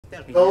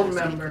Gold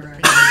member.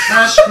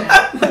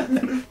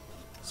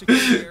 Secure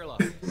the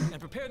airlock and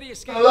prepare the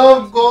escape. I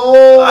love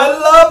gold. I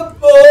love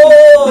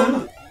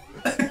gold.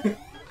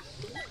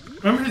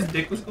 Remember his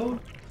dick was gold?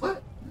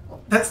 What?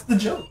 That's the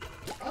joke.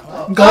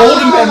 Oh.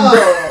 Gold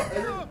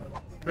member.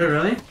 Wait,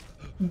 really?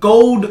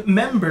 Gold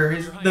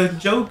member. The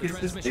joke is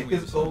his dick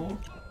is gold.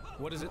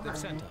 What is it they've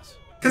sent us?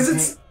 Cause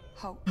it's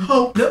Hope.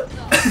 hope. No.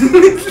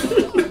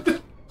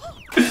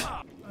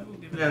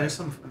 Yeah, there's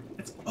some fun.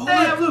 It's oh,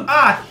 hey, look.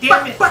 Ah,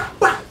 damn it.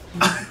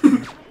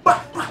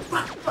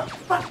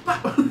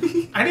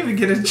 I didn't even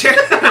get a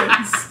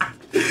chance.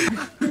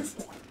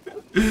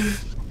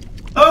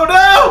 Oh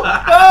no!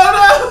 Oh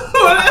no!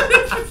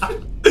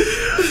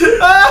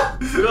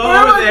 Go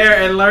over there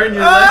and learn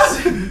your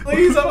lesson.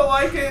 Please, I don't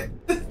like it.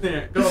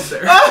 There, go up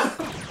there.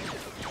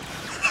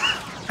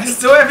 I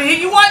still haven't hit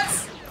you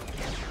once.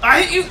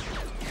 I hit you.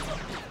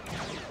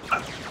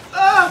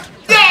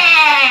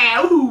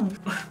 Yeah! Ooh.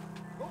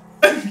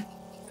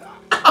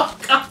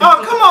 Oh,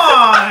 come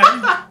on!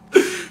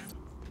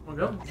 Wanna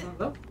go? Wanna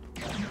go?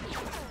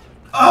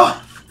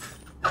 Oh!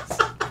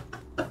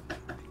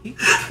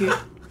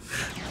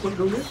 Wanna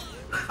go get?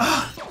 I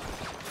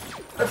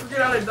forget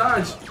how to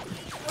dodge.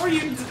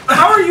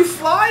 How are you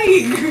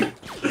flying?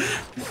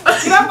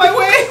 Get out my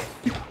way!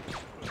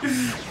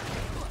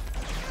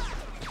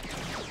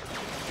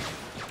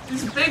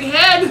 This big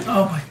head!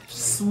 Oh my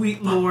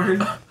sweet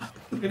lord.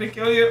 I'm gonna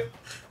kill you.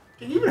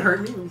 Can you even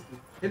hurt me when you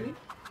hit me?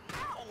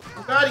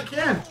 Oh god, he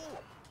can!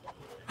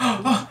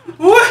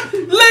 What?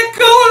 Let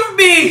go of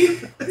me!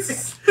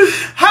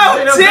 How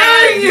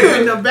dare you!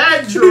 In the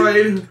bad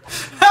droid!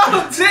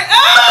 How dare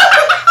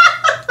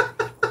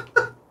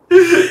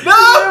No!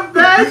 The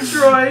bad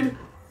droid!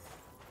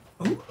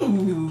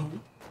 Ooh.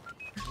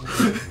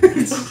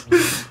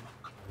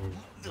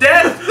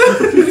 Death!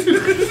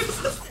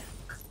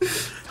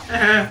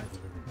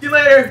 See you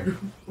later!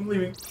 I'm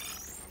leaving.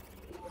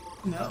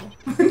 No.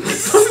 No!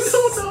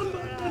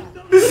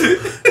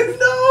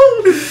 No!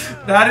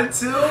 Not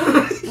until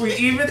we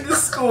even the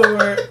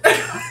score.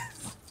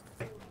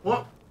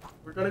 What?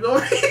 We're gonna go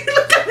over here.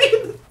 Look at me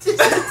in the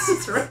distance.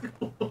 It's right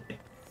away.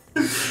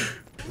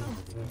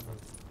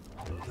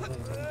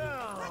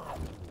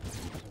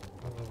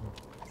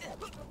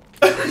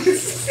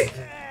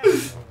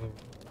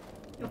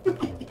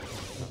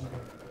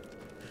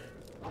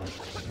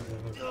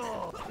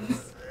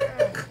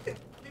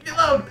 Leave me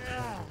alone.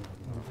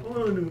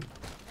 Alone.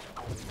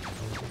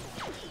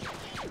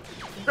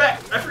 Back.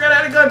 I forgot I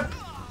had a gun.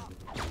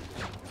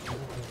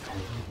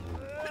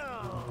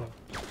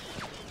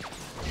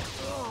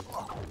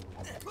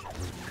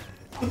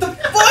 What the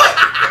fuck?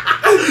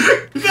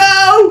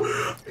 Go!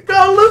 Go,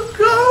 Luke,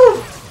 go!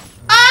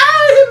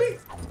 Ah! Hit me!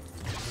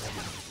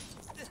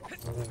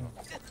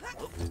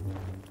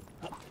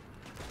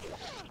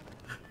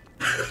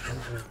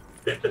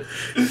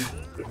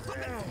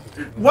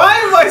 Why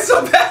am I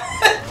so bad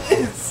at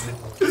this?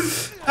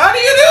 How do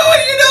you do what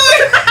you're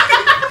doing?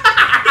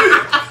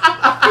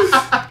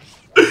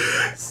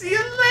 See you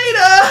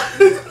later!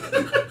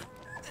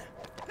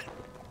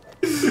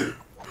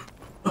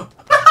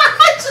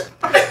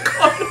 I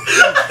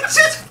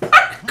just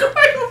parked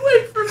going away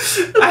from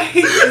you. I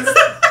hate this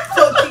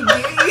fucking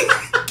game.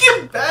 Get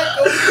back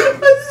over here.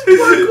 I just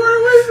parked going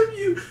away from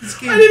you.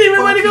 I didn't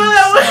even want to go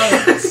that way.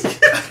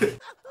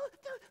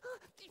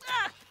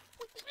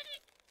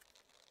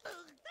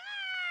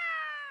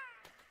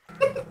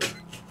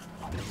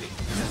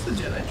 That's the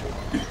Jedi trick.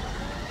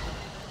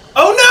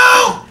 Oh no!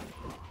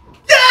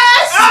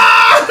 Yes!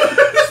 Ah!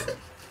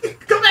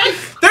 Come back!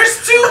 There's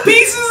two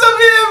pieces of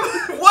him!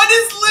 One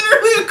is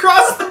literally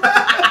across the map!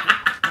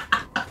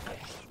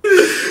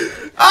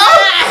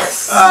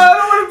 Yes! I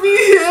don't want to be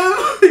him!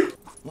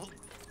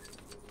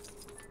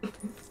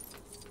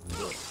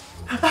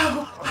 Ow!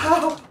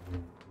 Ow!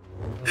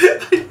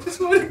 I just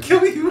want to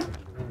kill you!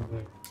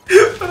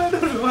 But I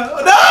don't know how.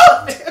 No!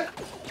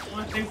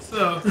 I think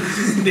so. He's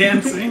just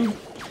dancing.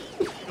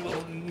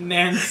 Little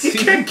Nancy. You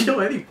can't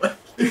kill anybody.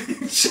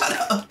 Shut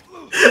up!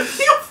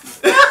 You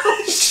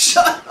fell!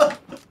 Shut up!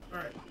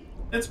 Alright,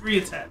 let's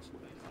reattach.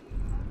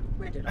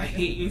 I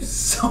hate you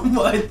so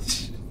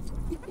much.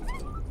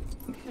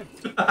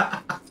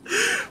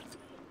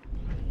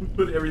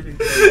 Put everything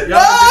No!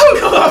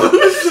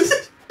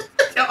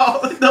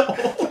 Y'all in the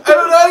hole. I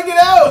don't know how to get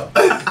out!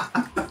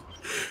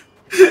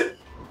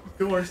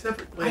 Go our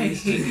separate I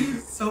ways. hate you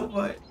so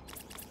much.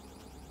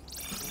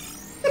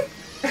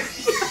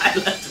 I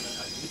left him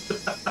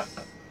without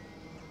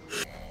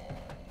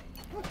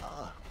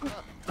you.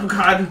 Oh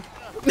god.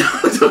 No,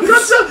 don't go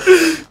so.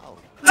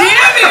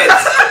 Damn it!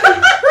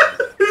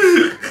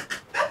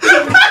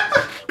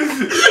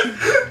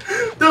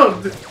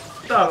 Don't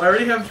stop. I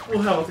already have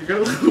full health. You're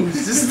gonna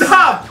lose. Just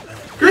stop.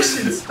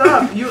 Christian,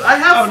 stop. I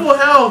have full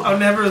health. I'll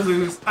never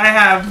lose. I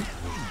have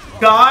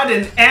God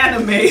and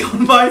anime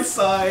on my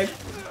side.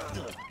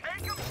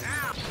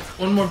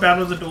 One more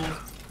battle of the duel.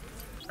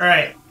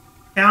 Alright.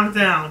 Count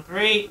down.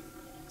 3,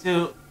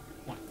 2,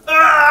 1.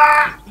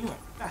 Ah! You are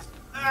fast.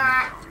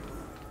 Ah!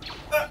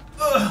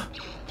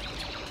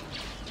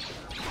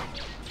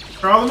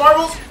 For all the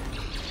marbles.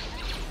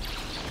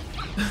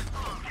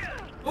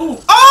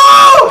 Ooh.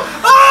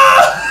 Oh!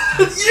 Oh!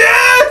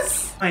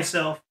 Yes!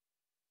 Myself.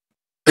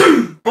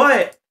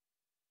 But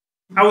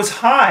I was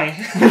high.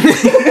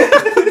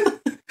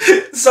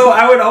 So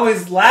I would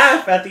always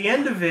laugh at the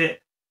end of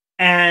it.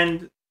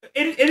 And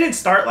it didn't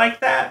start like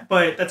that,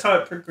 but that's how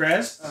it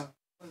progressed.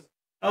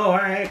 Oh,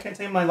 alright, I can't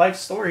tell you my life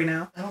story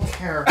now. I don't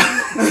care.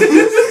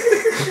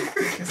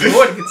 No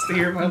one gets to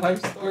hear my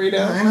life story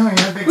now. I know,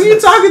 you're a big Who are you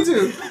talking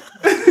to?